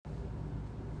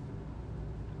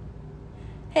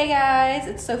Hey guys,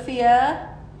 it's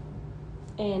Sophia.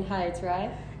 And hi, it's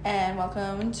Rye. And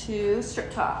welcome to Strip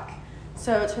Talk.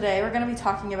 So today we're going to be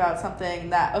talking about something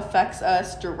that affects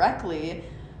us directly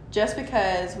just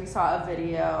because we saw a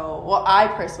video, well, I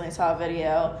personally saw a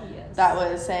video that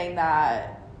was saying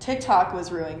that TikTok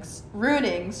was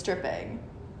ruining stripping.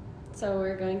 So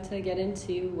we're going to get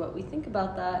into what we think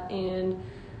about that, and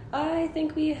I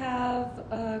think we have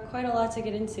quite a lot to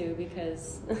get into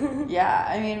because... Yeah,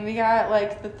 I mean, we got,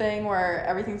 like, the thing where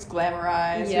everything's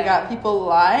glamorized. Yeah. We got people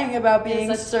lying about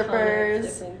being strippers.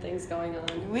 There's different things going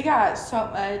on. We got so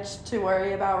much to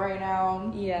worry about right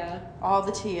now. Yeah. All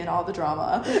the tea and all the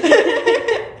drama.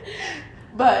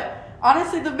 But,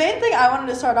 honestly, the main thing I wanted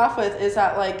to start off with is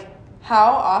that, like,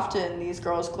 how often these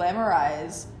girls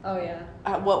glamorize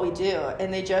what we do,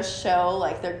 and they just show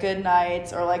like their good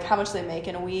nights or like how much they make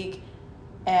in a week,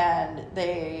 and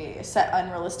they set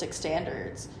unrealistic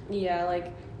standards. Yeah,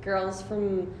 like girls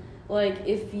from like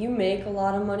if you make a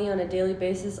lot of money on a daily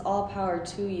basis, all power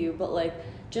to you, but like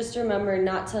just remember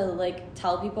not to like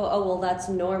tell people, oh well, that's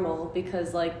normal,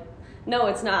 because like no,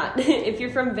 it's not. If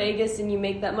you're from Vegas and you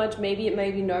make that much, maybe it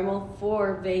may be normal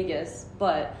for Vegas,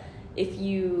 but if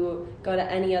you go to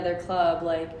any other club,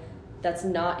 like, that's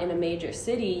not in a major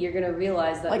city, you're going to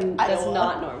realize that like that's Iowa.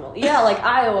 Not normal. Yeah, like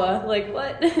Iowa. Like,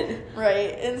 what?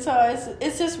 Right. And so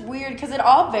it's just weird because it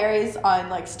all varies on,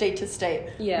 like, state to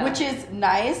state. Yeah. Which is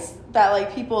nice that,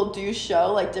 like, people do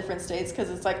show, like, different states because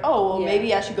it's like, oh, well,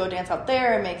 maybe I should go dance out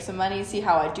there and make some money, see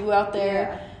how I do out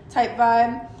there type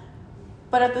vibe.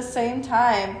 But at the same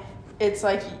time, it's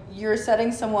like you're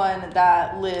setting someone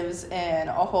that lives in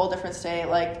a whole different state,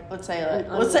 like let's say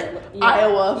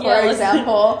Iowa, for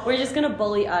example. We're just gonna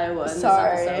bully Iowa in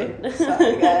Sorry. this episode.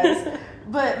 Sorry, guys.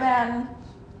 But man,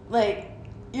 like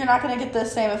you're not gonna get the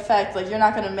same effect. Like you're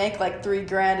not gonna make like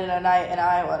 $3,000 in a night in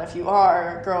Iowa. And if you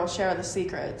are, girl, share the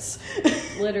secrets.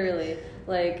 Literally,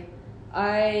 like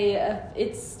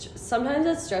sometimes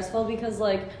it's stressful because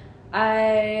like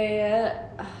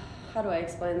how do I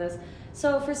explain this?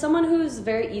 So for someone who's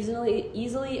very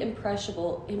easily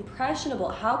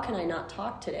impressionable, how can I not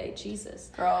talk today?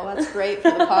 Jesus. Girl, that's great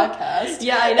for the podcast.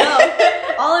 Yeah, I know.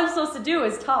 All I'm supposed to do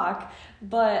is talk.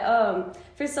 But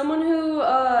for someone who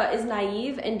is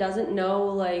naive and doesn't know,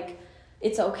 like,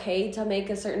 it's okay to make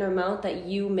a certain amount that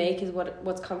you make is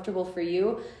what's comfortable for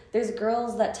you. There's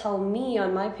girls that tell me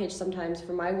on my page sometimes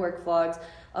for my work vlogs,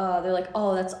 they're like,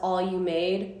 oh, that's all you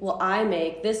made? Well, I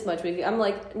make this much. I'm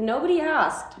like, nobody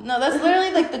asked. No, that's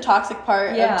literally like the toxic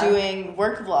part of doing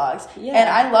work vlogs. Yeah. And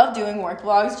I love doing work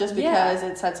vlogs just because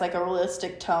it sets like a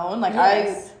realistic tone. Like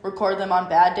I record them on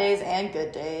bad days and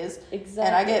good days. Exactly.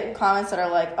 And I get comments that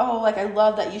are like, oh, like I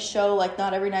love that you show like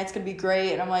not every night's gonna be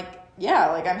great. And I'm like,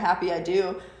 yeah, like I'm happy I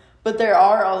do. But there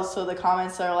are also the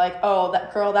comments that are like, oh,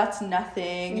 that girl, that's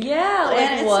nothing. Yeah,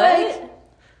 like what?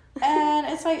 And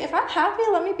it's like, if I'm happy,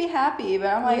 let me be happy. But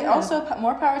I'm like, also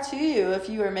more power to you if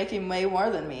you are making way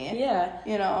more than me. Yeah.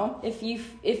 You know? If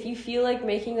you feel like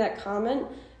making that comment,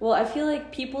 well, I feel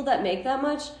like people that make that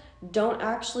much don't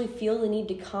actually feel the need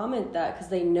to comment that because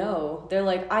they know. They're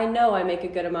like, I know I make a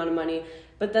good amount of money.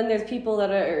 But then there's people that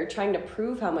are trying to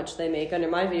prove how much they make under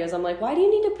my videos. I'm like, why do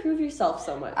you need to prove yourself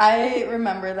so much? I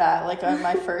remember that. Like, on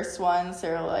my first ones,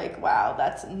 they were like, wow,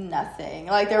 that's nothing.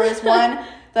 Like, there was one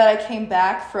that I came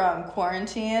back from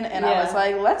quarantine, and I was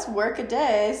like, let's work a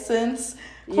day since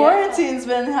quarantine's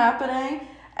been happening.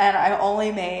 And I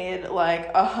only made,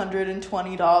 like,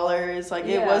 $120. Like,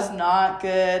 it was not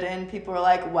good. And people were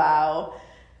like, wow.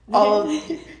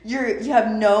 You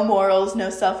have no morals, no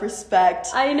self-respect.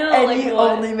 I know, and like, you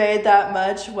only made that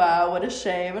much. Wow, what a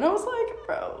shame. And I was like,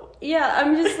 bro. Yeah,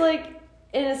 I'm just like,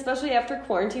 and especially after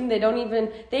quarantine,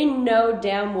 they know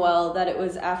damn well that it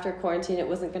was after quarantine, it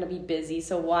wasn't going to be busy,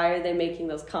 so why are they making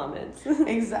those comments?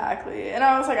 Exactly. And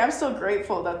I was like, I'm still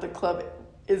grateful that the club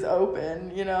is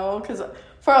open, you know, because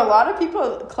for a lot of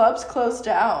people, clubs close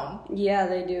down. Yeah,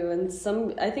 they do, and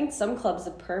I think some clubs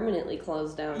have permanently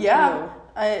closed down. Yeah. Too.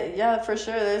 For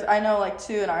sure. I know like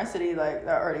 2 in our city like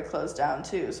that already closed down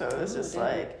too. So it was just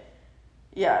like,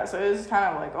 so it was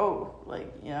kind of like, oh,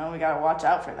 like, you know, we gotta watch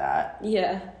out for that.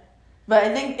 Yeah. But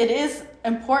I think it is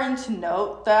important to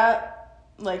note that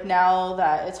like now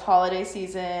that it's holiday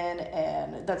season,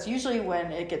 and that's usually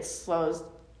when it slows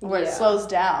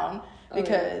down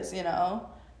because you know.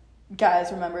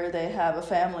 Guys remember they have a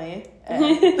family, and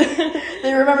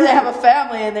they remember they have a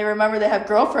family, and they remember they have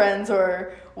girlfriends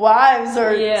or wives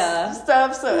or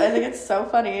stuff. So I think it's so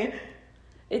funny.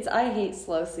 I hate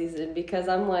slow season because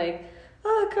I'm like,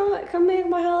 oh, come make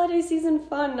my holiday season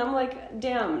fun. And I'm like,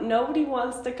 damn, nobody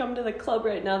wants to come to the club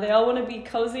right now. They all want to be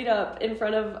cozied up in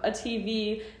front of a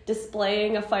TV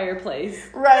displaying a fireplace.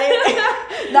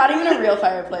 Right? Not even a real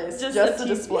fireplace, just a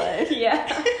display.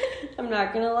 Yeah. I'm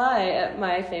not going to lie. At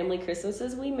my family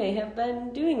Christmases, we may have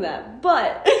been doing that.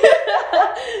 But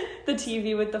the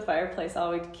TV with the fireplace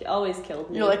always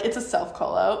killed me. You're like, it's a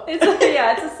self-call-out. It's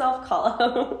a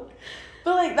self-call-out.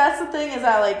 But, like, that's the thing is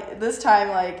that, like, this time,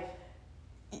 like,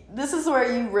 this is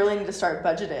where you really need to start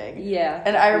budgeting. Yeah.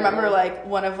 And I remember, like,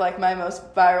 one of, like, my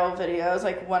most viral videos,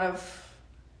 like,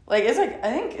 it's, like,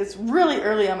 I think it's really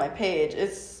early on my page.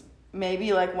 It's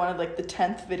maybe, like, one of, like, the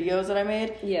 10th videos that I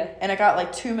made. Yeah. And I got,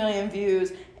 like, 2 million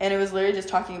views, and it was literally just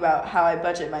talking about how I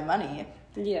budget my money.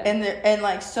 Yeah. And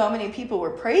like, so many people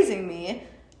were praising me,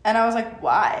 and I was like,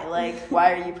 why? Like,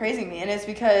 why are you praising me? And it's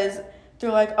because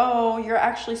they're like, oh, you're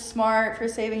actually smart for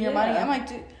saving your money. I'm like,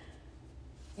 dude,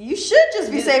 you should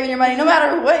just be saving your money no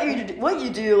matter what you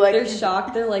do. Like, they're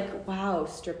shocked. They're like, wow,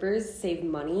 strippers save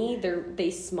money.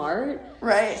 They smart.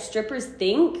 Right. Strippers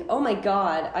think. Oh my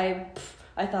God.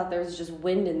 I thought there was just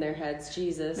wind in their heads.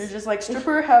 Jesus. They're just like,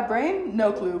 stripper have brain?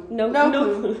 No clue. No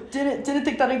clue. Didn't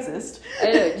think that exists. I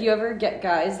know. Do you ever get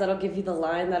guys that'll give you the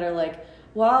line that are like,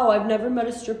 wow, I've never met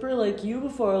a stripper like you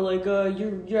before. Like,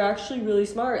 you're actually really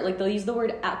smart. Like, they'll use the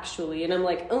word actually. And I'm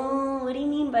like, oh, what do you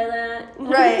mean by that?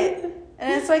 Right.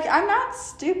 And it's like, I'm not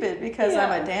stupid because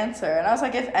I'm a dancer. And I was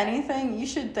like, if anything, you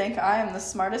should think I am the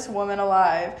smartest woman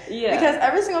alive. Yeah. Because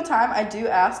every single time I do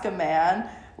ask a man,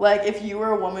 like, if you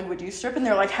were a woman, would you strip? And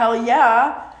they're like, hell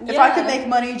yeah. If I could make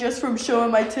money just from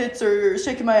showing my tits or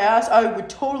shaking my ass, I would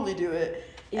totally do it.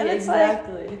 And yeah,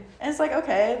 exactly. It's like,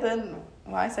 okay, then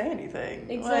why say anything?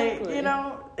 Exactly. Like, you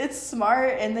know, it's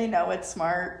smart and they know it's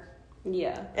smart.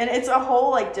 Yeah. And it's a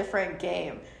whole, like, different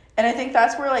game. And I think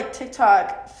that's where, like,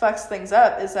 TikTok fucks things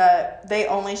up, is that they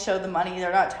only show the money.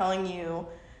 They're not telling you,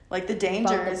 like, the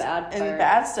dangers and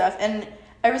bad stuff. And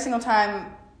every single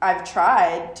time I've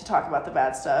tried to talk about the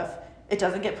bad stuff, it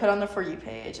doesn't get put on the For You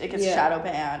page. It gets shadow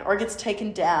banned or it gets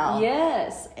taken down.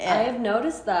 Yes. I have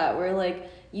noticed that where, like,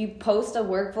 you post a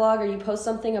work vlog or you post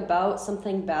something about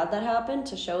something bad that happened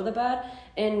to show the bad,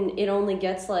 and it only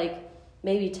gets, like,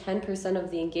 maybe 10%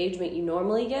 of the engagement you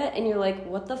normally get, and you're like,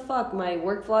 what the fuck? My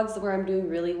work vlogs where I'm doing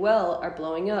really well are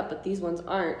blowing up, but these ones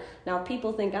aren't. Now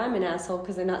people think I'm an asshole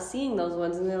because they're not seeing those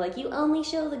ones, and they're like, you only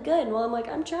show the good. Well, I'm like,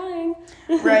 I'm trying.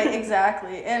 Right,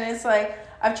 exactly. And it's like,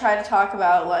 I've tried to talk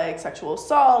about, like, sexual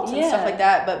assault and stuff like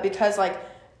that, but because, like,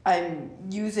 I'm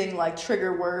using, like,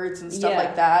 trigger words and stuff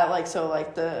like that, like, so,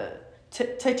 like, the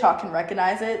TikTok can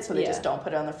recognize it, so they just don't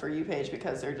put it on the For You page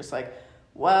because they're just like,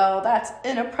 well, that's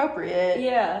inappropriate.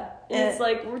 Yeah. It's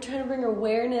like, we're trying to bring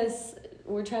awareness.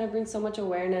 We're trying to bring so much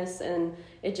awareness, and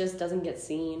it just doesn't get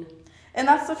seen. And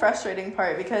that's the frustrating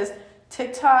part, because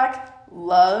TikTok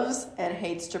loves and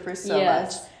hates strippers so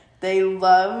much. They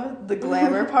love the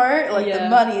glamour part, like the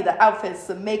money, the outfits,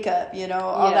 the makeup, you know,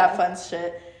 all that fun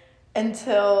shit.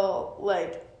 Until,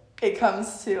 like, it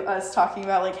comes to us talking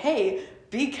about, like, hey,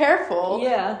 be careful.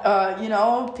 Yeah. You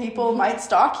know, people might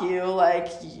stalk you. Like,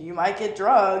 you might get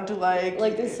drugged. Like,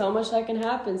 there's so much that can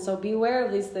happen. So beware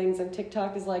of these things. And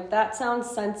TikTok is like, that sounds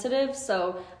sensitive,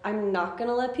 so I'm not going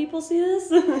to let people see this.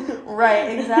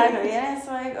 Right, exactly. And it's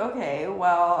like, okay,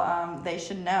 well, they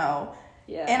should know.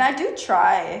 Yeah. And I do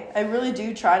try. I really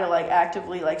do try to, like,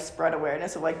 actively, like, spread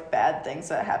awareness of, like, bad things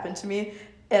that happen to me.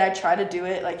 And I try to do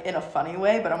it, like, in a funny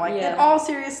way, but I'm like, in all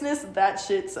seriousness, that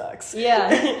shit sucks.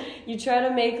 Yeah. You try to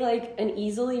make, like, an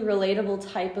easily relatable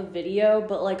type of video,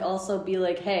 but, like, also be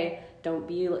like, hey, don't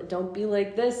be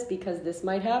like this because this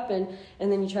might happen. And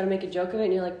then you try to make a joke of it,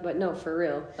 and you're like, but no, for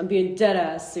real. I'm being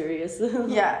dead-ass serious.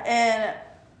 Yeah, and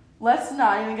let's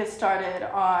not even get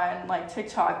started on, like,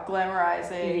 TikTok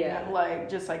glamorizing, like,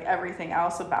 just, like, everything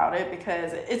else about it,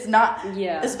 because it's not,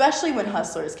 especially when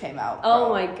Hustlers came out. Bro. Oh,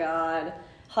 my God.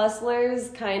 Hustlers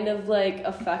kind of, like,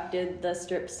 affected the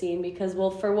strip scene because, well,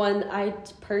 for one, I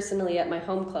personally at my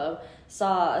home club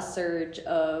saw a surge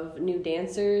of new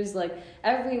dancers. Like,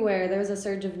 everywhere there was a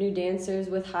surge of new dancers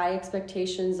with high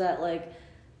expectations that, like,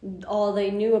 all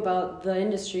they knew about the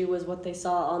industry was what they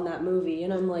saw on that movie.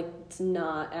 And I'm like, it's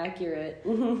not accurate.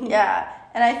 Yeah.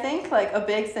 And I think, like, a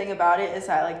big thing about it is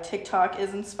that, like, TikTok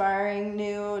is inspiring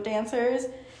new dancers.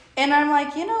 And I'm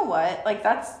like, you know what? Like,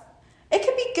 it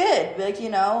could be good. Like, you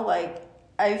know, like,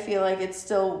 I feel like it's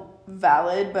still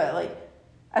valid, but, like,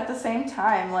 at the same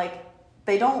time, like,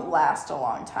 they don't last a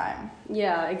long time.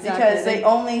 Yeah, exactly. Because they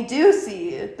only do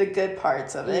see the good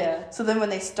parts of it. Yeah. So then when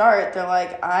they start, they're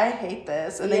like, I hate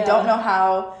this. And they don't know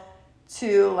how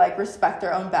to, like, respect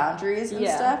their own boundaries and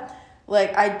stuff.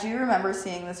 like, I do remember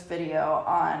seeing this video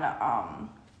on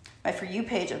my For You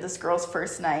page of this girl's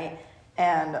first night,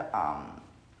 and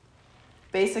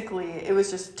basically it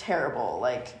was just terrible.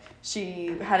 Like,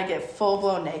 she had to get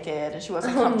full-blown naked, and she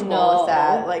wasn't comfortable with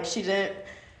that. Like, she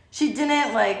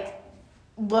didn't like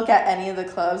look at any of the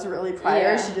clubs really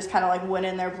prior. She just kind of like went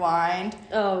in there blind.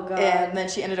 Oh god. And then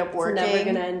she ended up working. That's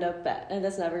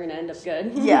never gonna end up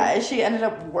good. Yeah, she ended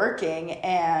up working,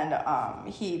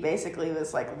 and he basically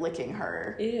was like licking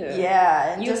her. Ew.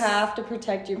 Yeah. And you have to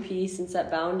protect your peace and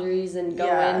set boundaries and go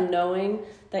in knowing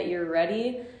that you're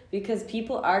ready, because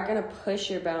people are going to push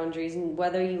your boundaries, and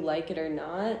whether you like it or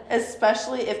not.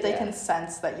 Especially if they can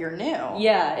sense that you're new.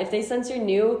 Yeah, if they sense you're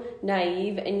new,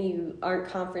 naive, and you aren't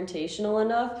confrontational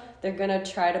enough, they're going to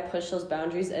try to push those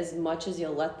boundaries as much as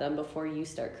you'll let them before you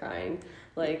start crying.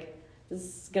 Like, this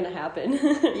is going to happen.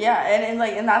 Yeah,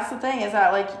 and that's the thing, is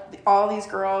that, like, all these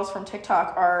girls from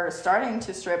TikTok are starting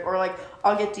to strip, or, like,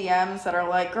 I'll get DMs that are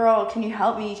like, girl, can you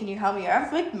help me?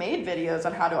 I've, like, made videos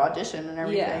on how to audition and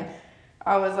everything. Yeah.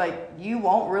 I was like, you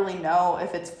won't really know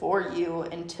if it's for you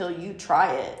until you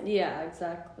try it. Yeah,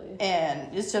 exactly.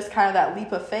 And it's just kind of that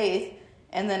leap of faith.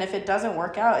 And then if it doesn't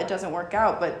work out, it doesn't work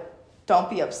out. But don't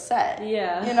be upset.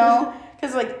 Yeah. You know?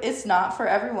 Because, like, it's not for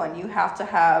everyone. You have to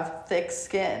have thick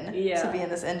skin to be in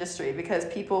this industry, because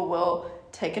people will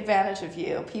take advantage of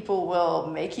you. People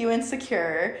will make you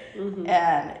insecure. Mm-hmm.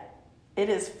 And it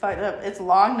is fucked up. It's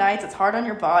long nights. It's hard on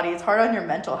your body. It's hard on your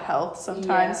mental health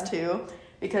sometimes, too.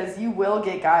 Because you will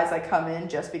get guys that come in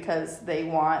just because they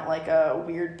want, like, a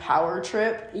weird power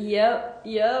trip. Yep.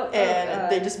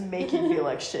 And they just make you feel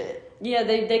like shit. Yeah,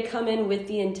 they come in with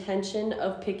the intention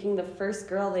of picking the first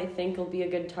girl they think will be a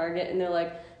good target, and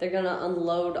they're going to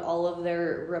unload all of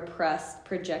their repressed,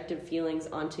 projected feelings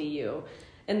onto you.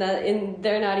 And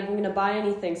they're not even going to buy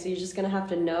anything, so you're just going to have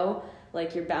to know,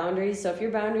 like, your boundaries. So if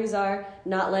your boundaries are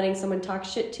not letting someone talk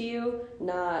shit to you,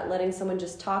 not letting someone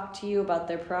just talk to you about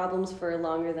their problems for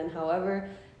longer than however,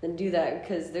 then do that.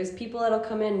 Because there's people that'll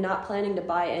come in not planning to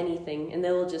buy anything, and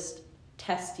they will just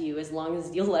test you as long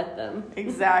as you'll let them.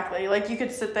 Exactly. Like, you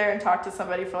could sit there and talk to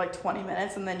somebody for like 20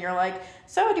 minutes, and then you're like,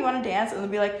 so do you want to dance? And they'll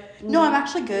be like, no, I'm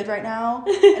actually good right now.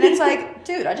 And it's like,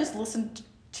 dude, I just listened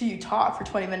to you talk for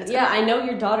 20 minutes. Yeah, I know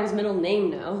your daughter's middle name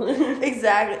now.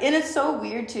 Exactly. And it's so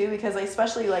weird too, because, like,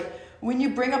 especially like when you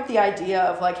bring up the idea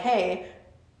of like, hey,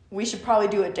 we should probably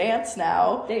do a dance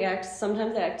now.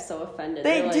 Sometimes they act so offended.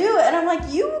 They do, and I'm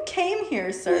like, you came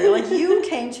here, sir. Like, you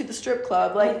came to the strip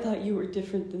club. Like, I thought you were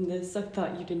different than this. I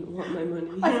thought you didn't want my money.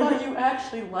 I thought you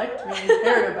actually liked me and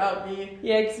cared about me.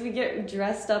 Yeah, because we get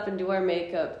dressed up and do our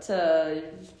makeup to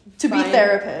be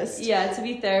therapists. Yeah, to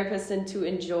be therapists and to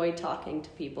enjoy talking to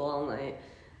people all night.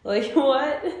 Like,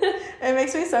 what? It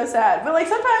makes me so sad. But, like,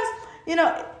 sometimes, you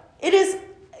know, it is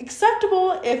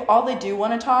acceptable if all they do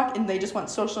want to talk and they just want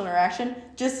social interaction.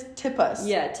 Just tip us.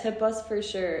 Yeah, tip us for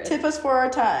sure. Tip us for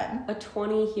our time. A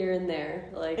 20 here and there.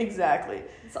 Like, exactly.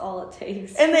 That's all it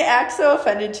takes. And they act so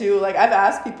offended too. Like, I've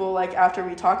asked people, like, after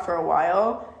we talk for a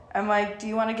while, I'm like, do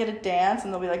you want to get a dance?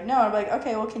 And they'll be like, no. I'm like,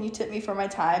 okay, well, can you tip me for my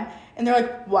time? And they're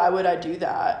like, why would I do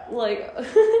that? Like,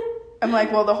 I'm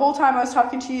like, well, the whole time I was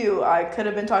talking to you, I could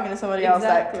have been talking to somebody else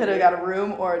that could have got a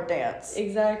room or a dance.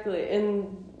 Exactly.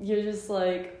 And you're just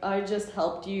like, I just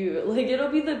helped you. Like, it'll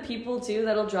be the people too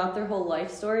that'll drop their whole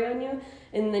life story on you,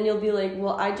 and then you'll be like,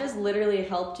 well, I just literally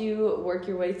helped you work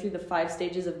your way through the 5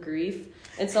 stages of grief,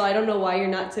 and so I don't know why you're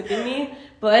not tipping me,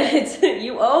 but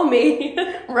you owe me.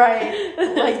 Right.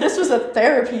 Like, this was a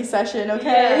therapy session,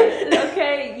 okay? Yeah,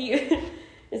 okay.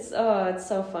 It's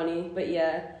so funny. But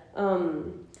yeah,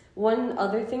 one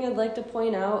other thing I'd like to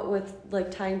point out with, like,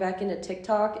 tying back into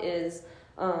TikTok is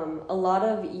a lot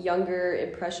of younger,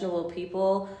 impressionable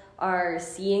people are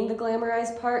seeing the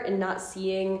glamorized part and not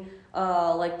seeing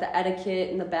like the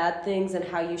etiquette and the bad things and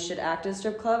how you should act at a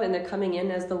strip club, and they're coming in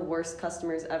as the worst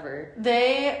customers ever.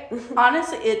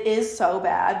 Honestly, it is so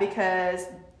bad, because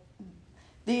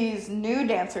these new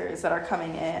dancers that are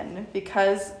coming in,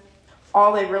 because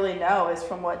all they really know is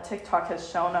from what TikTok has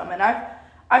shown them. And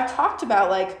I've talked about,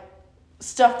 like,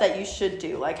 stuff that you should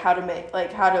do, like how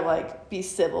to be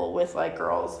civil with, like,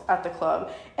 girls at the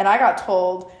club. And I got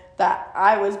told that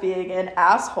I was being an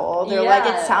asshole. They're like,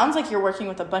 it sounds like you're working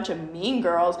with a bunch of mean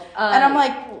girls. And I'm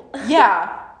like,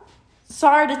 yeah,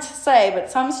 sorry to say,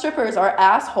 but some strippers are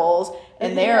assholes,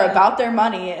 and they are about their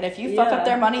money. And if you fuck up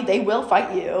their money, they will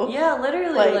fight you. Yeah,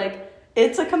 literally. Like,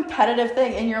 it's a competitive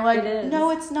thing. And you're like, no,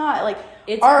 it's not. Like,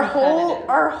 it's our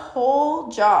whole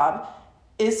job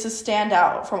is to stand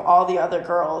out from all the other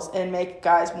girls and make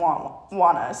guys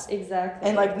want us. Exactly.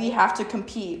 And, like, we have to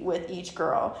compete with each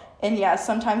girl. And, yeah,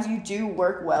 sometimes you do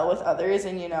work well with others,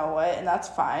 and you know what, and that's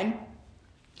fine.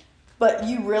 But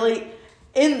you really,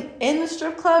 in the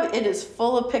strip club, it is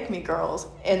full of pick-me girls.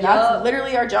 And that's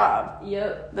literally our job.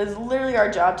 Yep. That's literally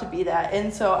our job to be that.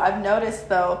 And so I've noticed,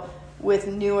 though, with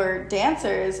newer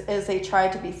dancers is they try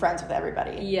to be friends with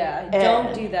everybody. Yeah,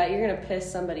 don't do that. You're going to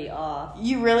piss somebody off.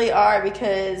 You really are,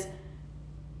 because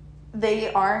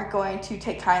they aren't going to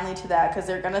take kindly to that, because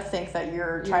they're going to think that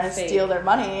you're trying to steal their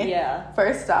money,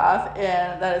 first off,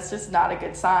 and that is just not a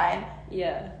good sign.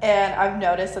 Yeah. And I've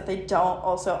noticed that they don't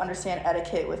also understand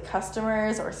etiquette with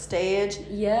customers or stage.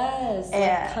 Yes.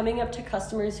 And like coming up to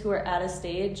customers who are at a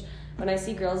stage. When I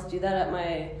see girls do that at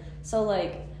my... So,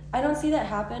 like... I don't see that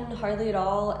happen hardly at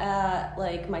all at,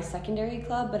 like, my secondary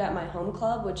club, but at my home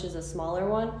club, which is a smaller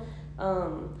one,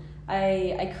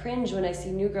 I cringe when I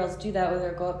see new girls do that,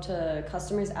 where they go up to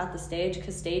customers at the stage,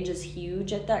 because stage is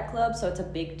huge at that club, so it's a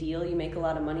big deal. You make a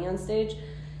lot of money on stage.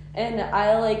 And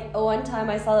one time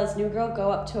I saw this new girl go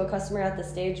up to a customer at the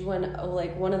stage when,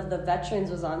 like, one of the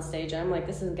veterans was on stage, and I'm like,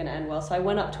 this isn't going to end well. So I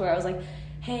went up to her. I was like,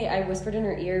 hey, I whispered in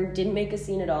her ear, didn't make a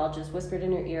scene at all, just whispered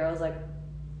in her ear. I was like,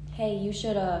 hey, you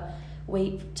should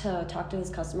wait to talk to this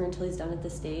customer until he's done at the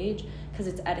stage, because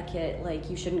it's etiquette. Like,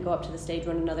 you shouldn't go up to the stage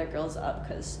when another girl's up,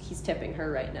 because he's tipping her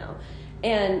right now.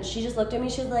 And she just looked at me.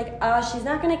 She was like, she's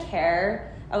not going to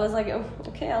care. I was like, oh,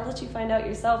 okay, I'll let you find out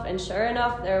yourself. And sure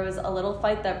enough, there was a little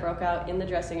fight that broke out in the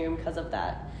dressing room because of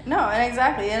that. No, and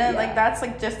exactly. And like, that's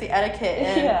like just the etiquette.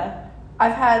 And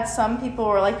I've had some people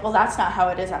who are like, well, that's not how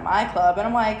it is at my club. And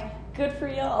I'm like, good for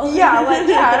y'all. Yeah, like,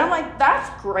 yeah, and I'm like,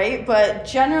 that's great, but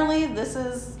generally this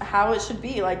is how it should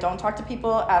be. Like, don't talk to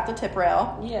people at the tip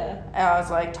rail. Yeah. And I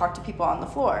was like, talk to people on the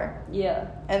floor. Yeah.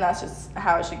 And that's just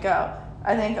how it should go.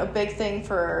 I think a big thing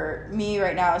for me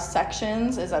right now is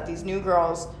sections, is that these new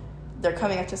girls, they're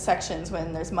coming up to sections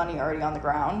when there's money already on the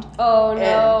ground. Oh,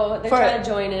 no. They're trying to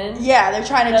join in? Yeah, they're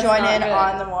trying to join in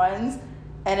on the ones.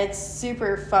 And it's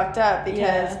super fucked up, because...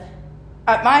 Yeah.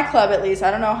 At my club, at least,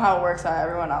 I don't know how it works at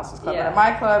everyone else's club, but at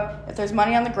my club, if there's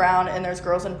money on the ground and there's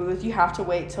girls in booth, you have to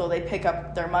wait till they pick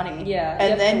up their money. Yeah,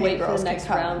 and then you have to wait for the next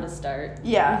round to start.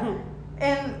 Yeah.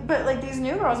 But, like, these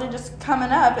new girls are just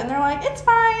coming up, and they're like, it's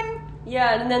fine.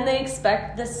 Yeah, and then they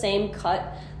expect the same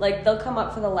cut. Like, they'll come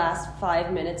up for the last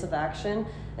 5 minutes of action,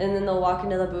 and then they'll walk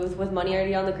into the booth with money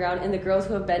already on the ground, and the girls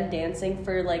who have been dancing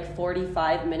for, like,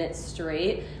 45 minutes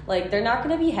straight, like, they're not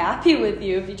going to be happy with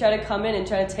you if you try to come in and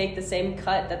try to take the same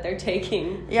cut that they're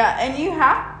taking. Yeah, and you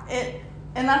have it,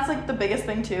 and that's, like, the biggest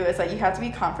thing, too, is that you have to be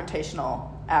confrontational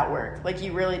at work. Like,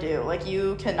 you really do. Like,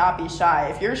 you cannot be shy.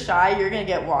 If you're shy, you're going to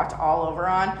get walked all over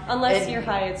on. Unless you're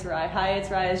Hyatt's Rye.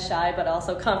 Hyatt's Rye is shy, but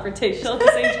also confrontational at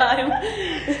the same time.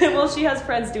 Well, she has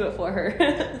friends do it for her.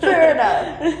 Fair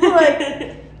enough.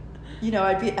 Like, you know,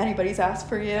 I'd be anybody's ass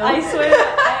for you. I swear,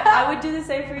 I would do the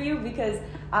same for you, because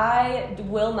I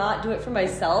will not do it for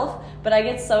myself, but I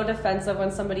get so defensive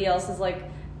when somebody else is, like,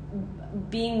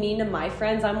 being mean to my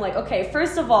friends. I'm like, okay,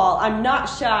 first of all, I'm not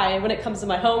shy when it comes to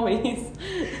my homies.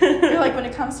 You're like, when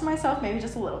it comes to myself, maybe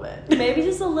just a little bit. Maybe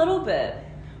just a little bit.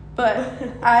 But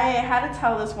I had to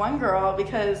tell this one girl,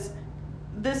 because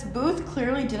this booth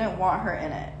clearly didn't want her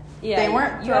in it. Yeah, they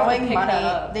weren't throwing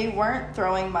money. They weren't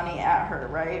throwing money at her,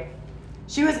 right?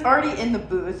 She was already in the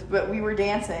booth, but we were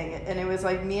dancing, and it was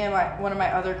like me and one of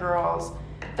my other girls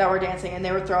that were dancing, and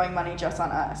they were throwing money just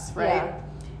on us, right? Yeah.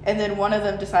 And then one of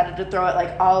them decided to throw it,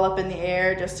 like, all up in the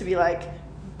air just to be, like,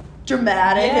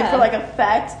 dramatic and for, like,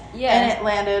 effect. Yeah. And it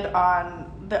landed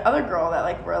on the other girl that,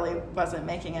 like, really wasn't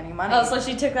making any money. Oh, so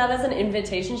she took that as an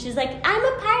invitation. She's like, I'm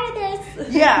a part of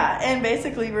this. Yeah, and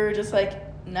basically we were just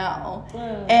like, no.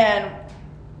 And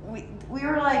we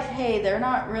were like, hey, they're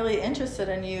not really interested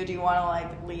in you. Do you want to,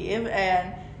 like, leave?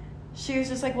 And she was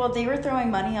just like, well, they were throwing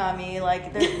money on me.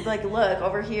 Like, they're like, look,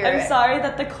 over here. I'm sorry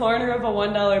that the corner of a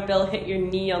 $1 bill hit your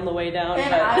knee on the way down.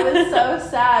 And I was so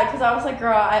sad, because I was like,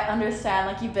 girl, I understand.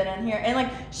 Like, you've been in here. And, like,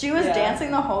 she was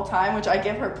dancing the whole time, which I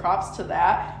give her props to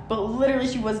that. But literally,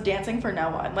 she was dancing for no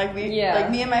one. Like, me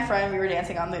and my friend, we were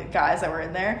dancing on the guys that were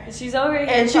in there. She's over here.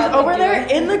 And she's over there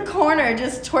in the corner,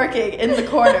 just twerking in the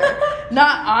corner,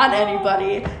 not on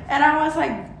anybody. And I was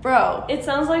like, bro. It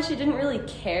sounds like she didn't really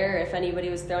care if anybody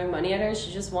was throwing money at her.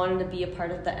 She just wanted to be a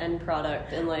part of the end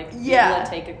product and, like, be able to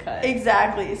take a cut.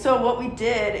 Exactly. So what we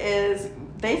did is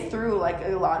they threw, like,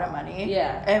 a lot of money.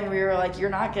 Yeah. And we were like, you're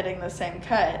not getting the same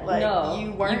cut. Like,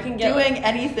 you weren't doing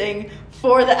anything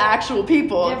for the actual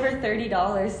people. Give her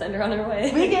 $30, send her on her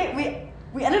way.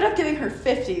 We ended up giving her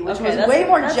 $50, which was way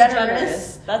more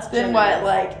generous than what,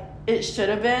 like, it should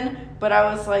have been, but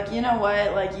I was like, you know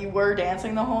what, like, you were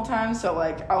dancing the whole time, so,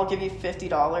 like, I'll give you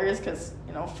 $50 because,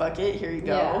 you know, fuck it, here you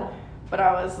go. Yeah. But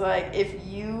I was like, if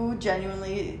you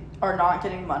genuinely are not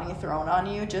getting money thrown on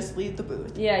you, just leave the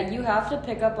booth. Yeah, you have to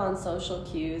pick up on social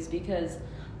cues because,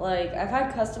 like, I've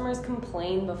had customers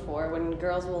complain before when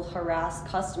girls will harass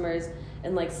customers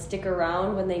and, like, stick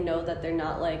around when they know that they're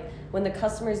not, like, when the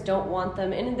customers don't want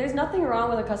them. And there's nothing wrong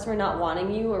with a customer not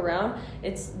wanting you around.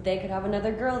 It's they could have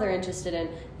another girl they're interested in.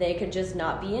 They could just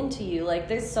not be into you. Like,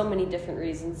 there's so many different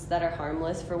reasons that are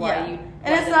harmless for why you...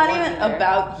 And it's not even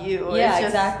about you. Yeah, it's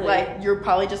just, exactly. like, you're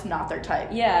probably just not their type.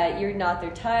 Yeah, you're not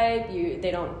their type.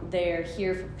 They're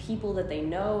here for people that they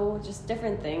know, just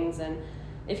different things. And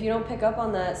if you don't pick up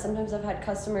on that, sometimes I've had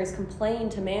customers complain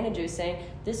to managers saying,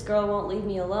 this girl won't leave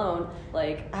me alone.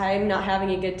 Like, I'm not having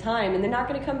a good time, and they're not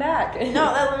going to come back. No,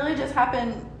 that literally just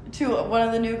happened to one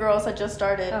of the new girls that just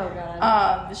started. Oh,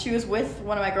 God. She was with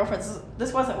one of my girlfriends.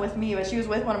 This wasn't with me, but she was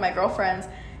with one of my girlfriends,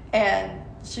 and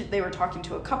they were talking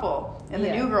to a couple, and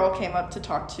the new girl came up to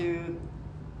talk to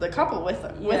the couple with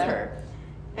her.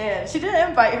 And she didn't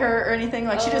invite her or anything.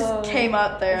 Like, she just came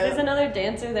up there. There's another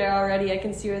dancer there already. I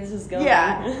can see where this is going.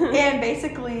 Yeah. And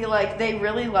basically, like, they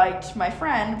really liked my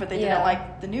friend, but they didn't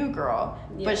like the new girl.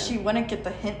 Yeah. But she wouldn't get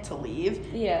the hint to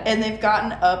leave. Yeah. And they've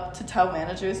gotten up to tell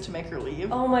managers to make her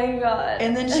leave. Oh, my God.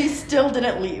 And then she still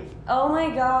didn't leave. Oh, my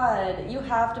God. You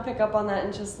have to pick up on that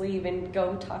and just leave and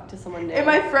go talk to someone new. And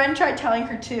my friend tried telling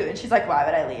her, too. And she's like, why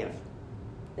would I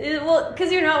leave? Well,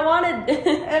 because you're not wanted.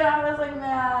 And I was like,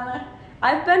 man...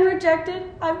 I've been rejected.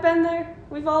 I've been there.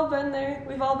 We've all been there.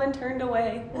 We've all been turned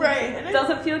away. Right. It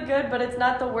doesn't feel good, but it's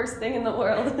not the worst thing in the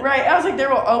world. Right. I was like, there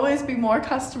will always be more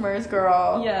customers,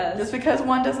 girl. Yes. Just because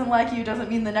one doesn't like you doesn't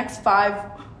mean the next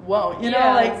 5 won't. You know,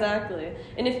 yeah, like, exactly.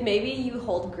 And if maybe you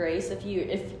hold grace,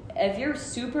 if you're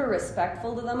super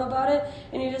respectful to them about it,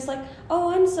 and you're just like,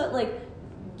 oh, I'm so, like,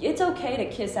 it's okay to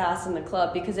kiss ass in the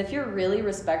club, because if you're really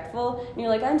respectful and you're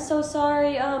like, I'm so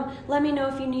sorry, let me know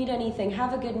if you need anything,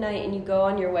 have a good night, and you go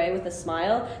on your way with a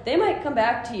smile, they might come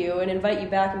back to you and invite you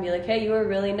back and be like, hey, you were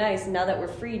really nice, and now that we're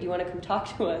free, do you want to come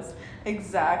talk to us?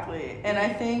 Exactly. And I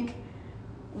think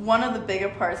one of the bigger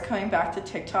parts coming back to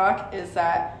TikTok is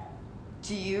that,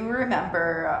 do you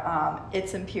remember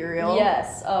It's Imperial?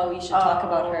 Yes. Oh, you should talk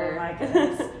about her. Oh my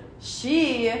goodness.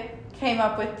 She came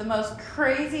up with the most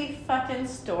crazy fucking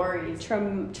stories.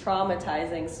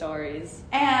 Traumatizing stories.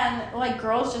 And, like,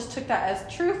 girls just took that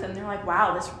as truth, and they're like,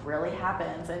 wow, this really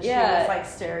happens. And she was, like,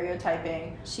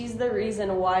 stereotyping. She's the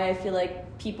reason why I feel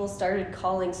like people started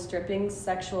calling stripping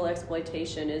sexual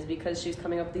exploitation, is because she's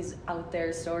coming up with these out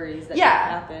there stories that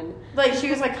happen. Like,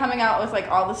 she was, like, coming out with, like,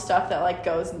 all the stuff that, like,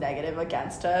 goes negative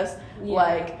against us. Yeah.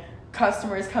 Like,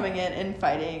 customers coming in and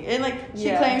fighting, and, like, she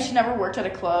claims she never worked at a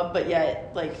club, but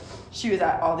yet, like, she was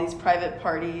at all these private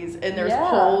parties, and there's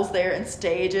poles there and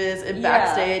stages and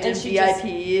backstage and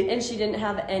VIP, and she didn't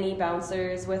have any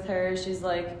bouncers with her. She's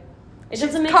like, it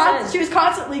doesn't make sense. She was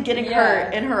constantly getting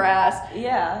hurt and harassed.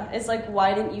 Yeah, it's like,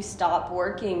 why didn't you stop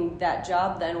working that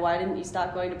job then? Why didn't you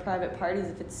stop going to private parties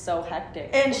if it's so hectic?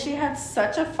 And she had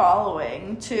such a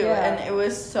following too, and it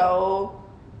was so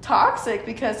toxic,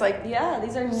 because, like,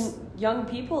 these are young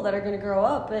people that are going to grow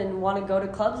up and want to go to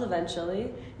clubs eventually.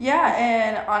 Yeah,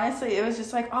 and honestly, it was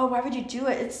just like, oh, why would you do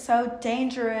it? It's so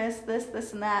dangerous,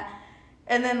 this and that.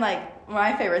 And then, like,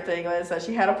 my favorite thing was that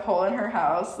she had a pole in her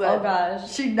house that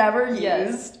she never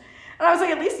used. And I was like,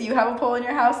 at least you have a pole in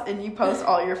your house and you post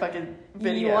all your fucking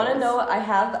videos. You want to know, I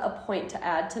have a point to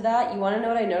add to that. You want to know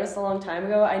what I noticed a long time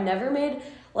ago? I never made...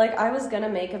 Like, I was going to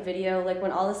make a video, like, when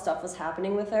all this stuff was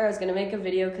happening with her, I was going to make a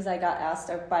video because I got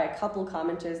asked by a couple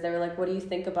commenters. They were like, what do you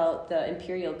think about the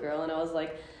Imperial girl? And I was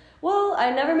like, well, I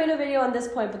never made a video on this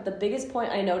point, but the biggest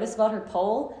point I noticed about her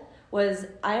pole was,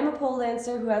 I am a pole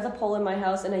dancer who has a pole in my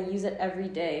house, and I use it every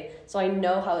day, so I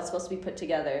know how it's supposed to be put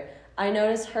together. I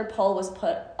noticed her pole was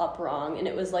put up wrong, and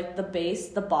it was like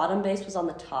the bottom base was on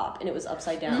the top, and it was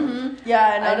upside down. Mm-hmm.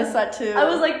 Yeah, I noticed that too. I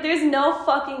was like, there's no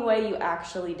fucking way you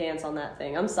actually dance on that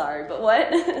thing. I'm sorry, but what?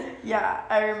 Yeah,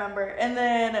 I remember. And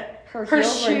then her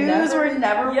shoes were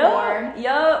never worn.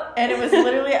 Yup. And it was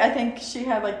literally, I think she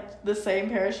had, like, the same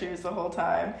pair of shoes the whole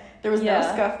time. There was no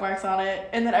scuff marks on it.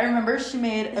 And then I remember she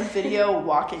made a video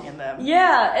walking in them.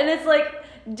 Yeah, and it's like,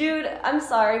 dude, I'm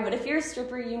sorry, but if you're a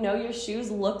stripper, you know your shoes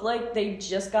look like they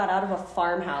just got out of a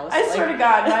farmhouse. I swear to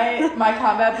God, my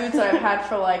combat boots that I've had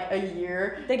for, like, a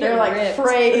year, they're like ripped.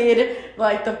 frayed,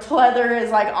 like, the pleather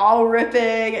is, like, all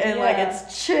ripping, and like,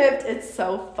 it's chipped. It's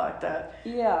so fucked up.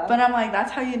 Yeah. But I'm like,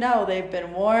 that's how you know they've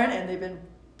been worn and they've been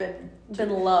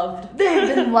loved.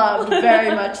 They've been loved,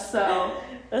 very much so.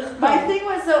 My thing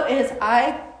was, though, is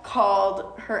I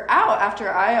called her out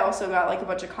after I also got like a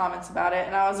bunch of comments about it,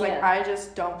 and I was like, Yeah. I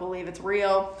just don't believe it's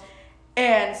real.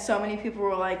 And so many people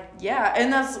were like, yeah.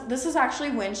 And this is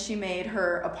actually when she made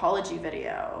her apology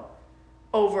video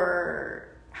over.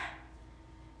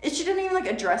 She didn't even like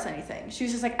address anything. She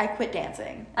was just like, I quit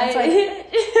dancing. And it's like,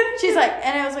 she's like,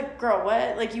 and I was like, girl,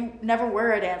 what? Like, you never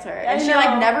were a dancer. And she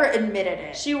like never admitted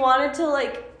it. She wanted to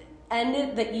like end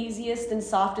it the easiest and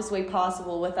softest way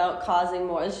possible without causing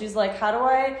more. She's like, how do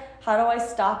I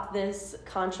stop this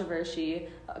controversy?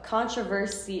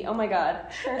 Oh my god.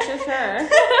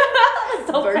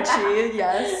 So Virtue,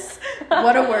 yes.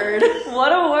 What a word.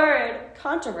 What a word.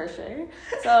 Controversy.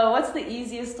 So what's the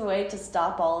easiest way to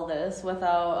stop all of this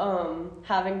without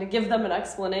having to give them an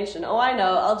explanation? Oh, I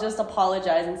know. I'll just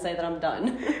apologize and say that I'm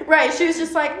done. Right. She was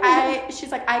just like,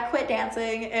 I quit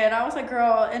dancing. And I was like,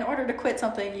 girl, in order to quit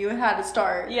something, you had to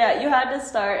start. Yeah, you had to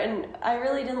start. And I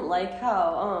really didn't like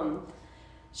how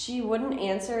she wouldn't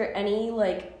answer any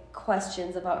like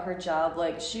questions about her job.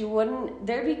 Like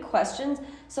there'd be questions.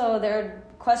 So there'd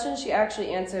questions she actually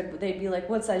answered, they'd be like,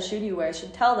 what size shoe do you wear?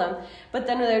 She'd tell them. But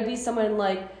then there'd be someone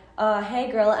like,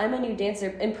 hey girl, I'm a new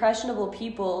dancer. Impressionable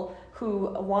people who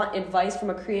want advice from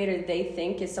a creator they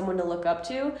think is someone to look up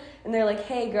to. And they're like,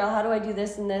 hey girl, how do I do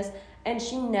this and this? And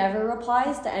she never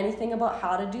replies to anything about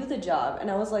how to do the job.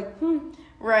 And I was like,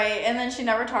 Right. And then she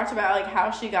never talked about like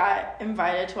how she got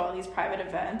invited to all these private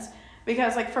events.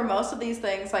 Because, like, for most of these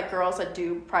things, like, girls that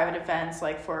do private events,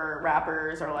 like, for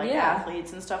rappers or, like,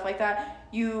 athletes and stuff like that,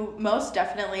 you most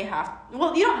definitely you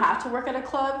don't have to work at a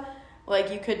club.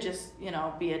 Like, you could just, you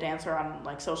know, be a dancer on,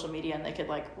 like, social media and they could,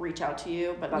 like, reach out to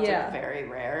you. But that's, like, very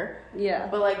rare. Yeah.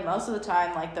 But, like, most of the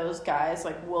time, like, those guys,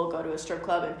 like, will go to a strip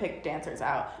club and pick dancers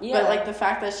out. Yeah. But, like, the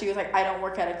fact that she was like, I don't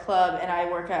work at a club and I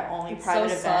work at only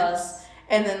private events. Sus.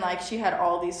 And then, like, she had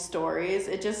all these stories.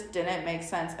 It just didn't make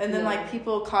sense. And then, like,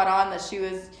 people caught on that she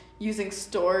was using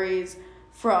stories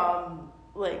from,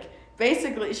 like,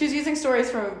 basically, she was using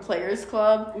stories from Players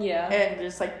Club. Yeah. And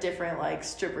just, like, different, like,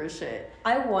 stripper shit.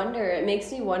 It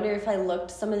makes me wonder if I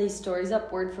looked some of these stories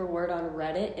up word for word on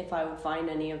Reddit, if I would find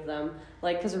any of them.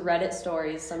 Like, because Reddit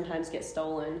stories sometimes get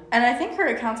stolen. And I think her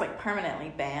account's, like, permanently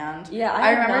banned. Yeah,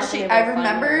 I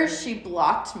remember she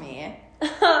blocked me.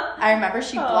 I remember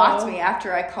she blocked me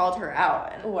after I called her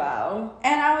out. Wow.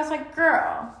 And I was like,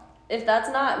 girl. If that's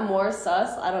not more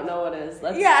sus, I don't know what is.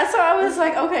 Yeah, so I was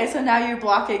like, okay, so now you're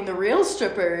blocking the real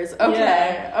strippers.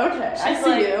 Okay, I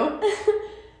see you.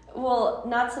 Well,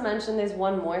 not to mention there's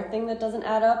one more thing that doesn't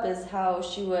add up is how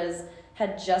she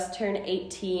had just turned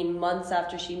 18 months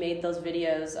after she made those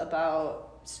videos about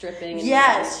stripping and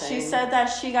yes, everything. she said that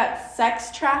she got sex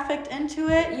trafficked into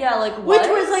it. Yeah, like what? Which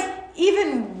was like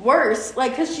even worse,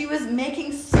 like because she was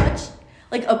making such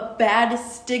like a bad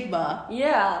stigma.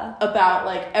 Yeah. About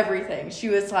like everything. She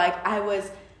was like, I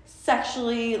was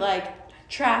sexually like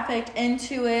trafficked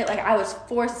into it, like I was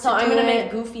forced to do it. So I'm gonna make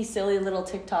goofy, silly little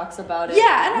TikToks about it.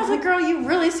 Yeah, and I was like, girl, you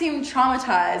really seem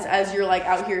traumatized as you're like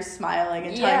out here smiling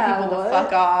and telling people to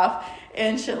fuck off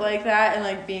and shit like that, and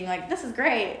like being like, this is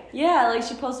great. Yeah, like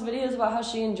she posts videos about how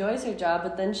she enjoys her job,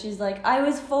 but then she's like, I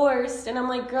was forced, and I'm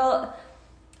like, girl,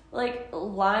 like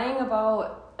lying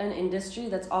about an industry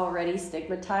that's already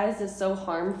stigmatized is so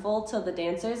harmful to the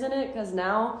dancers in it, because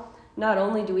now not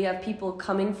only do we have people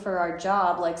coming for our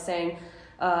job like saying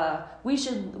we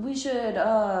should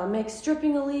make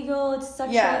stripping illegal, it's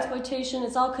sexual exploitation,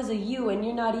 it's all because of you and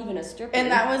you're not even a stripper.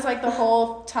 And that was like the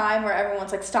whole time where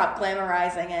everyone's like, stop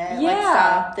glamorizing it, like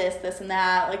stop this and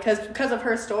that, like because of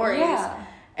her stories.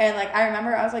 And like I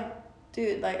remember I was like,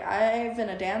 dude, like I've been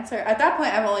a dancer at that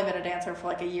point. I've only been a dancer for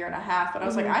like a year and a half, but I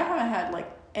was like, I haven't had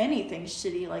like anything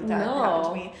shitty like that happen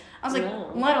to me. I was like,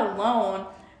 let alone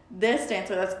this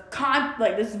dancer that's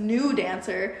this new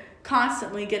dancer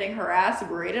constantly getting harassed and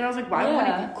berated. I was like, why would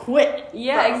I even quit?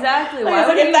 Yeah, bro? Exactly. Like, why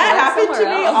would if that happened to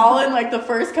me all in like the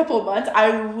first couple of months,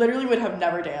 I literally would have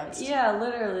never danced. Yeah,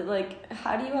 literally. Like,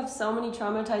 how do you have so many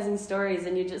traumatizing stories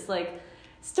and you just like,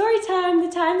 story time, the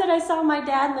time that I saw my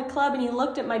dad in the club and he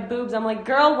looked at my boobs. I'm like,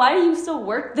 girl, why do you still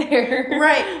work there?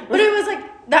 Right. But it was like,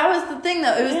 that was the thing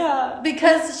though. It was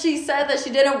because she said that she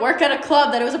didn't work at a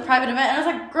club, that it was a private event. And I was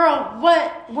like, girl,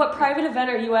 what private event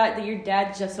are you at that your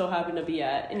dad just so happened to be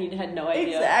at and you had no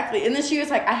idea? Exactly. And then she was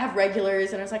like, I have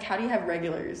regulars. And I was like, how do you have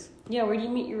regulars? Yeah, where do you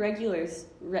meet your regulars?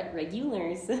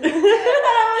 Regulars. I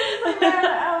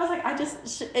was like,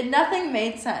 nothing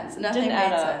made sense. Nothing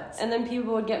made sense. And then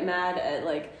people would get mad at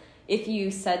like, if you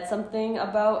said something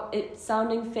about it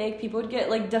sounding fake, people would get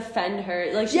like defend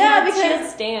her. Like she had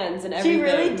stands and everything. She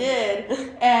really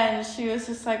did. And she was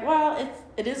just like, well,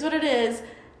 it is what it is.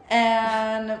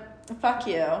 And fuck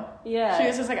you. Yeah. She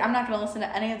was just like, I'm not going to listen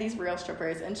to any of these real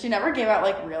strippers. And she never gave out,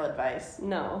 like, real advice.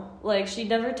 No. Like, she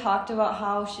never talked about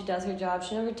how she does her job.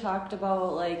 She never talked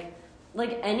about, like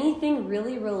anything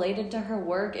really related to her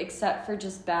work except for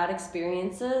just bad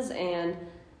experiences. And,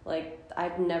 like,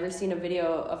 I've never seen a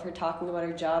video of her talking about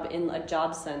her job in a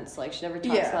job sense. Like, she never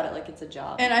talks about it like it's a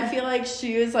job. And I feel like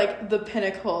she is, like, the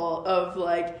pinnacle of,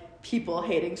 like, people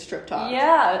hating strip talk.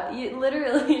 Yeah,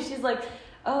 literally. She's like,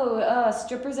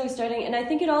 strippers are starting. And I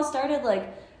think it all started,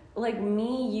 like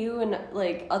me, you, and,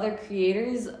 like, other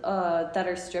creators that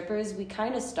are strippers. We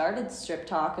kind of started Strip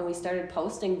Talk, and we started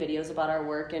posting videos about our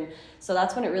work. And so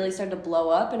that's when it really started to blow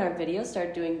up, and our videos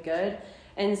started doing good.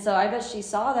 And so I bet she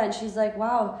saw that, and she's like,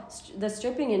 wow, the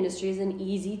stripping industry is an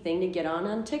easy thing to get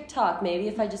on TikTok. Maybe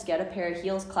if I just get a pair of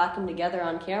heels, clack them together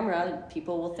on camera,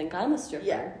 people will think I'm a stripper.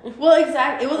 Yeah. Well,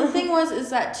 exactly. Well, the thing is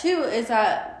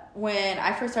that when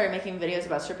I first started making videos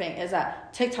about stripping, is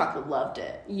that TikTok loved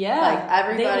it. Yeah. Like,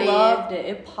 everybody... They loved it.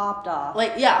 It popped off.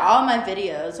 Like, yeah, all my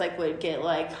videos, like, would get,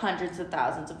 like, hundreds of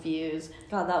thousands of views.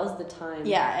 God, that was the time.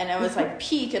 Yeah, and it was, like,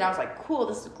 peak, and I was like, cool,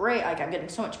 this is great. Like, I'm getting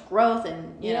so much growth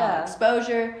and, you know,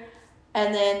 exposure.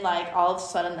 And then, like, all of a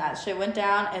sudden that shit went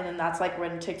down, and then that's, like,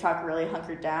 when TikTok really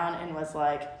hunkered down and was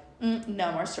like,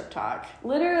 no more strip talk.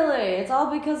 Literally, it's all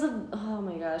because of, oh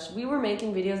my gosh, we were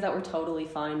making videos that were totally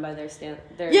fine by their standards.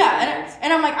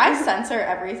 And I'm like, I censor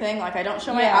everything. Like, I don't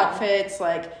show my outfits.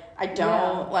 Like, I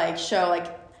don't like show like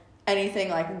anything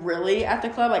like really at the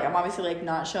club. Like, I'm obviously like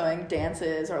not showing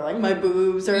dances or like my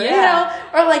boobs or you know,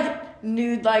 or like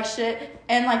nude like shit.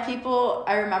 And like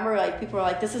I remember like people were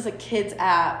like, this is a kid's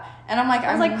app. And I'm like,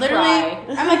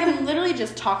 I'm literally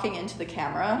just talking into the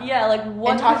camera. Yeah, like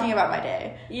what? And talking about my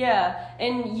day. Yeah,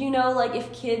 and you know, like if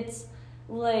kids,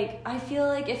 like I feel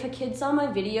like if a kid saw my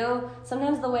video,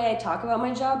 sometimes the way I talk about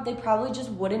my job, they probably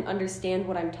just wouldn't understand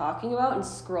what I'm talking about and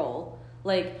scroll.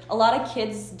 Like a lot of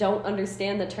kids don't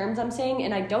understand the terms I'm saying,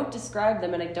 and I don't describe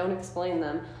them and I don't explain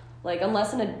them. Like,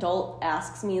 unless an adult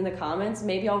asks me in the comments,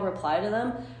 maybe I'll reply to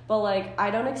them. But, like, I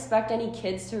don't expect any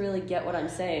kids to really get what I'm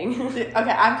saying. Okay,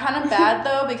 I'm kind of bad,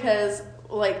 though, because,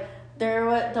 like,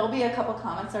 there'll be a couple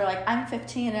comments that are like, I'm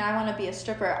 15 and I want to be a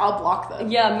stripper. I'll block them.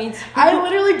 Yeah, me too. I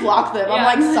literally block them.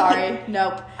 I'm like, sorry,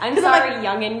 nope. I'm sorry, like,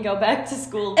 youngin', go back to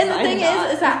school. And the thing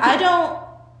is that I don't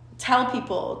tell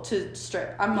people to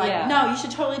strip. I'm like, no, you should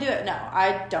totally do it. No,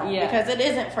 I don't, because it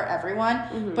isn't for everyone.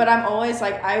 Mm-hmm. But I'm always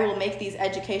like, I will make these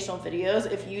educational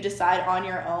videos. If you decide on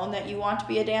your own that you want to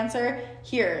be a dancer,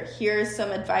 here's some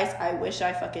advice I wish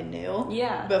I fucking knew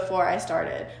before I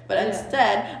started. But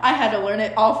instead, I had to learn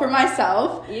it all for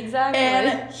myself. Exactly.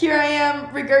 And here I am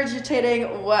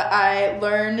regurgitating what I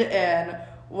learned and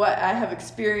what I have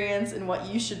experienced and what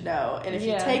you should know. And if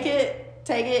you take it.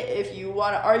 If you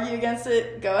want to argue against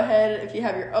it, go ahead. If you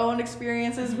have your own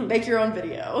experiences, make your own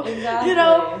video. Exactly. You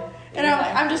know? And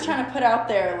I'm just trying to put out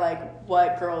there, like,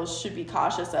 what girls should be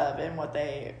cautious of and what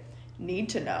they need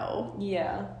to know.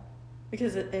 Yeah.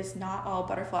 Because it's not all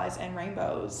butterflies and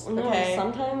rainbows. No, okay?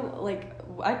 Sometimes, like,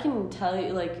 I can tell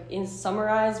you, like, in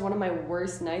summarize, one of my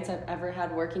worst nights I've ever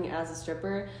had working as a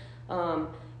stripper,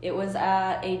 it was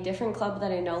at a different club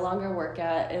that I no longer work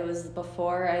at. It was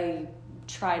before I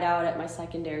tried out at my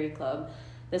secondary club,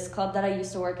 this club that I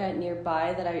used to work at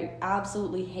nearby that I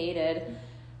absolutely hated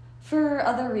for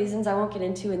other reasons I won't get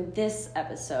into in this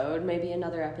episode, maybe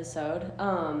another episode.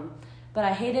 But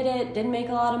I hated it, didn't make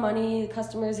a lot of money, the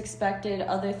customers expected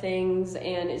other things,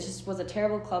 and it just was a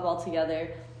terrible club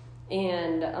altogether.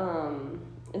 And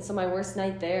so my worst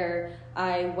night there,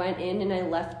 I went in and I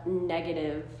left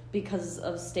negative because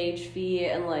of stage fee,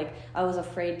 and like I was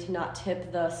afraid to not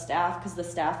tip the staff because the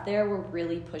staff there were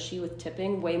really pushy with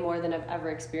tipping, way more than I've ever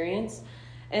experienced.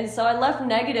 And so I left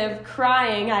negative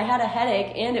crying. I had a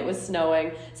headache and it was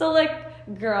snowing. So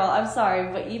like, girl, I'm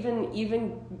sorry, but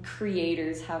even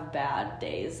creators have bad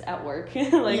days at work.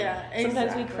 Like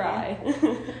sometimes we cry.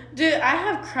 Dude, I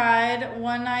have cried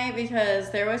one night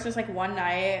because there was just like one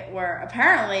night where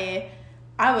apparently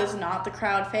I was not the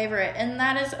crowd favorite, and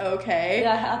that is okay.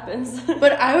 That happens.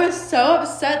 But I was so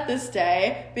upset this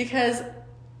day because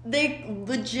they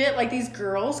legit, like, these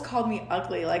girls called me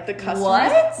ugly. Like, the customers.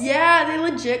 What? Yeah, they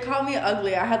legit called me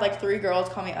ugly. I had, like, 3 girls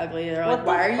call me ugly. They're like,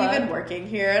 why are you even working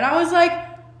here? And I was like,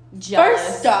 jealous.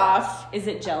 First off. Is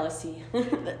it jealousy?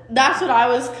 That's what I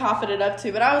was coughing it up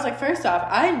to. But I was like, first off,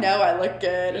 I know I look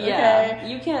good, okay? Yeah,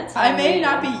 you can't tell I may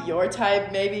not be your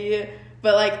type, maybe.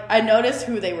 But, like, I noticed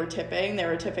who they were tipping. They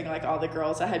were tipping, like, all the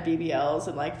girls that had BBLs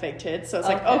and, like, fake tits. So it's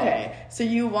like, okay, so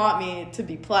you want me to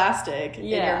be plastic, and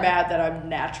you're mad that I'm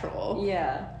natural.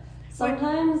 Yeah.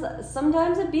 Sometimes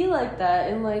it'd be like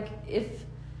that. And, like, if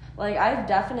Like, I've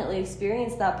definitely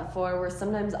experienced that before, where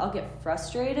sometimes I'll get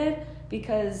frustrated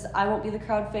because I won't be the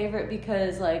crowd favorite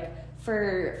because, like,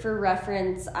 for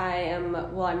reference,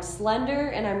 I'm slender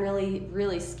and I'm really,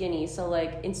 really skinny. So,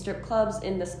 like, in strip clubs,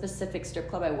 in the specific strip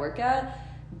club I work at,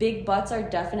 big butts are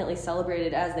definitely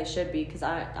celebrated, as they should be, because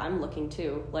I'm looking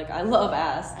too. Like, I love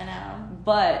ass. I know.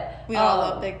 But we all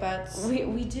love big butts.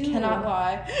 We do. Cannot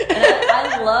lie. And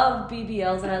I love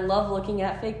BBLs and I love looking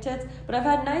at fake tits. But I've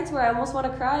had nights where I almost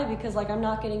want to cry because, like, I'm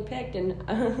not getting picked. And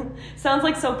sounds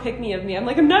like so pick me of me. I'm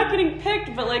like, I'm not getting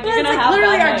picked, but, like, you're gonna have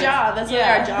literally bad our nights. job. That's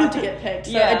literally our job to get picked.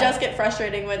 So it does get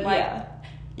frustrating when, like,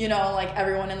 you know, like,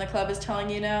 everyone in the club is telling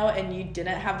you no, and you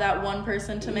didn't have that one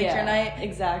person to make your night.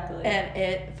 Exactly. And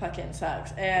it fucking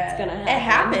sucks. And it's gonna happen. It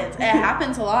happens. It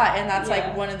happens a lot. And that's,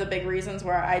 like, one of the big reasons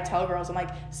where I tell girls, I'm like,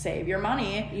 save your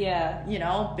money. Yeah. You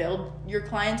know, build your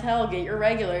clientele, get your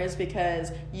regulars,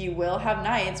 because you will have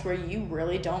nights where you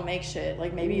really don't make shit.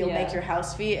 Like, maybe you'll make your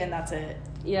house fee, and that's it.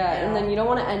 Yeah, you know? And then you don't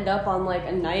want to end up on, like,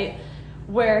 a night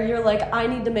where you're like, I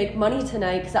need to make money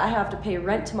tonight because I have to pay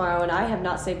rent tomorrow and I have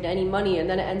not saved any money, and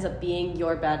then it ends up being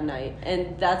your bad night,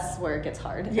 and that's where it gets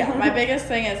hard. Yeah, my biggest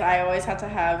thing is I always have to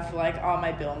have, like, all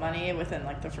my bill money within,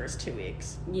 like, the first 2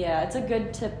 weeks. Yeah, it's a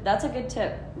good tip. That's a good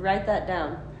tip. Write that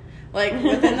down. Like,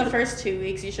 within the first 2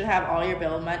 weeks, you should have all your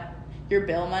bill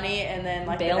money, and then,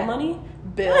 like, bail money?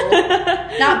 Bill.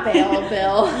 Not bail,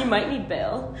 bill. You might need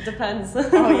bail. Depends.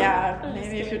 Oh, yeah.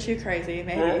 Maybe if you're too crazy,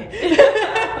 maybe.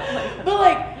 But,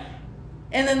 like,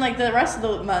 and then, like, the rest of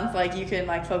the month, like, you can,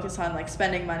 like, focus on, like,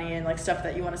 spending money and, like, stuff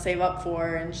that you want to save up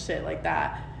for and shit like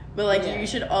that. But, like, you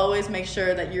should always make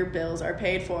sure that your bills are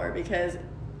paid for, because,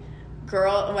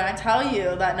 girl, when I tell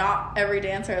you that not every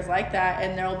dancer is like that,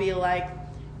 and there'll be, like,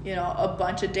 you know, a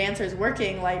bunch of dancers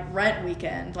working, like, rent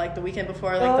weekend, like, the weekend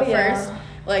before, like, first,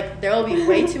 like, there will be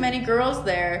way too many girls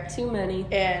there. Too many.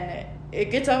 And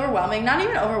it gets overwhelming. Not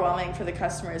even overwhelming for the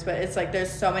customers, but it's, like, there's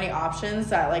so many options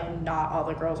that, like, not all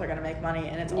the girls are going to make money,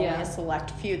 and it's only a select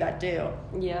few that do.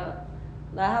 Yeah.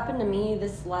 That happened to me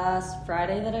this last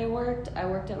Friday that I worked. I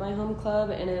worked at my home club,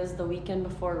 and it was the weekend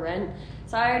before rent.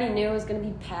 So I already knew it was going to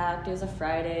be packed. It was a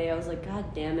Friday. I was like, God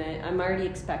damn it. I'm already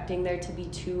expecting there to be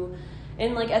too...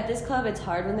 And, like, at this club, it's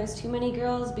hard when there's too many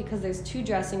girls because there's 2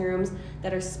 dressing rooms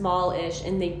that are small-ish,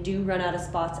 and they do run out of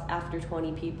spots after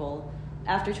 20 people.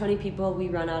 After 20 people, we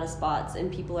run out of spots,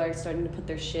 and people are starting to put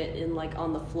their shit in, like,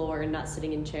 on the floor and not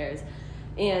sitting in chairs.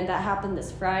 And that happened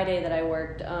this Friday that I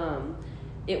worked.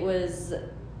 It was,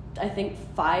 I think,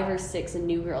 5 or 6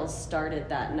 new girls started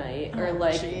that night. Or,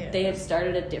 they had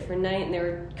started a different night, and they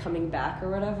were coming back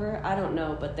or whatever. I don't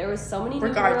know, but there was so many new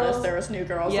girls. Regardless, there was new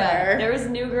girls there. There was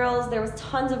new girls. There was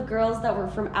tons of girls that were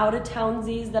from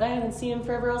out-of-townsies that I haven't seen in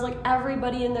forever. I was like,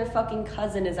 everybody and their fucking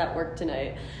cousin is at work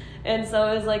tonight. And so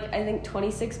it was, like, I think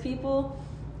 26 people.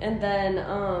 And then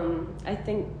I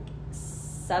think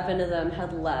 7 of them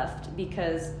had left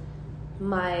because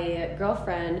my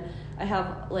girlfriend... I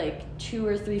have, like, 2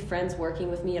 or 3 friends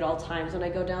working with me at all times when I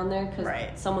go down there because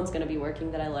someone's going to be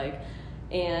working that I like.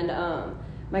 And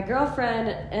my girlfriend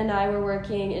and I were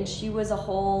working, and she was a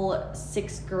whole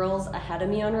 6 girls ahead of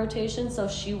me on rotation. So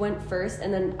she went first,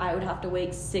 and then I would have to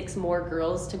wait 6 more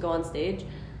girls to go on stage.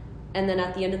 And then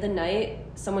at the end of the night,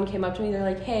 someone came up to me. They're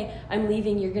like, hey, I'm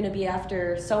leaving. You're going to be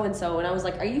after so-and-so. And I was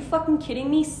like, are you fucking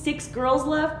kidding me? 6 girls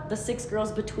left? The 6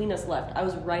 girls between us left. I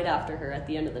was right after her at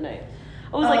the end of the night.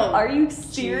 I was like, are you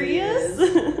serious?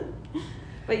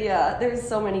 But yeah, there's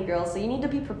so many girls. So you need to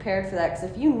be prepared for that. Because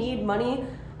if you need money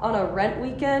on a rent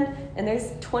weekend and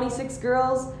there's 26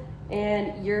 girls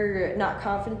and you're not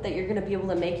confident that you're going to be able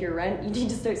to make your rent, you need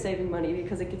to start saving money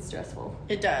because it gets stressful.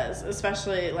 It does.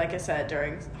 Especially, like I said,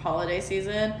 during holiday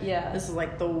season. Yeah. This is,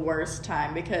 like, the worst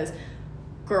time because...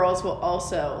 girls will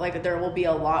also, like, there will be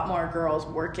a lot more girls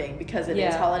working because it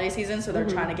is holiday season, so they're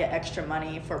trying to get extra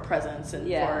money for presents and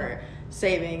for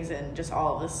savings and just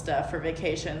all of this stuff for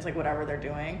vacations, like, whatever they're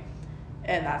doing.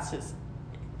 And that's just,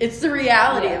 it's the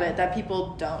reality of it that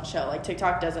people don't show. Like,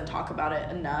 TikTok doesn't talk about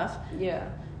it enough. Yeah.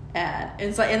 And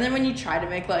it's like, and then when you try to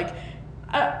make, like,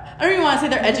 I don't even want to say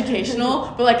they're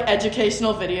educational, but, like,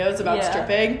 educational videos about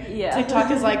stripping. Yeah. TikTok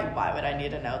is like, why would I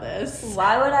need to know this?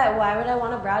 Why would I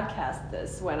want to broadcast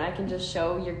this when I can just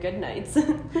show your good nights?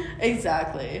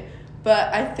 Exactly.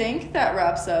 But I think that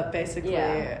wraps up basically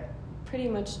pretty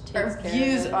much our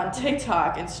views on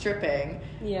TikTok and stripping.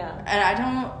 Yeah. And I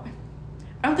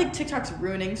don't think TikTok's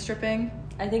ruining stripping.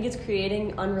 I think it's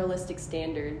creating unrealistic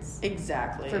standards.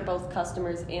 Exactly. For both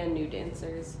customers and new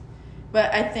dancers.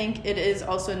 But I think it is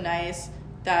also nice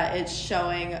that it's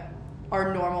showing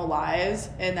our normal lives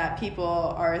and that people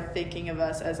are thinking of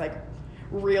us as, like,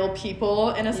 real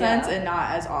people in a sense and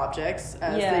not as objects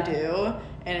as they do,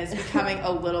 and it's becoming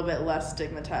a little bit less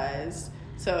stigmatized.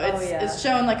 So it's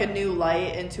shown like a new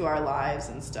light into our lives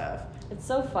and stuff. It's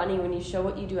so funny when you show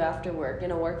what you do after work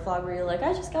in a work vlog where you're like,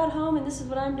 I just got home and this is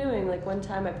what I'm doing. Like one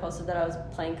time I posted that I was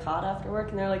playing COD after work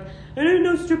and they're like, I didn't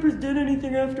know strippers did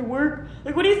anything after work.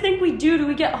 Like, what do you think we do? Do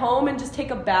we get home and just take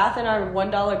a bath in our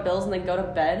 $1 bills and then go to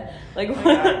bed? Like, oh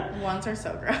my God, ones are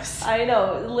so gross. I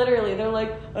know, literally. They're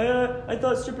like, I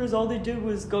thought strippers, all they did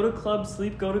was go to club,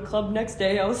 sleep, go to club next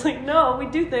day. I was like, no, we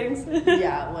do things.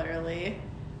 Yeah, literally.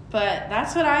 But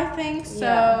that's what I think.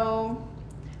 So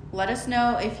let us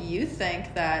know if you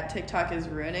think that TikTok is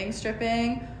ruining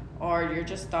stripping or your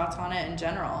just thoughts on it in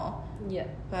general. Yeah.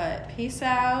 But peace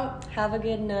out. Have a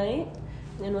good night,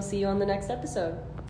 and we'll see you on the next episode.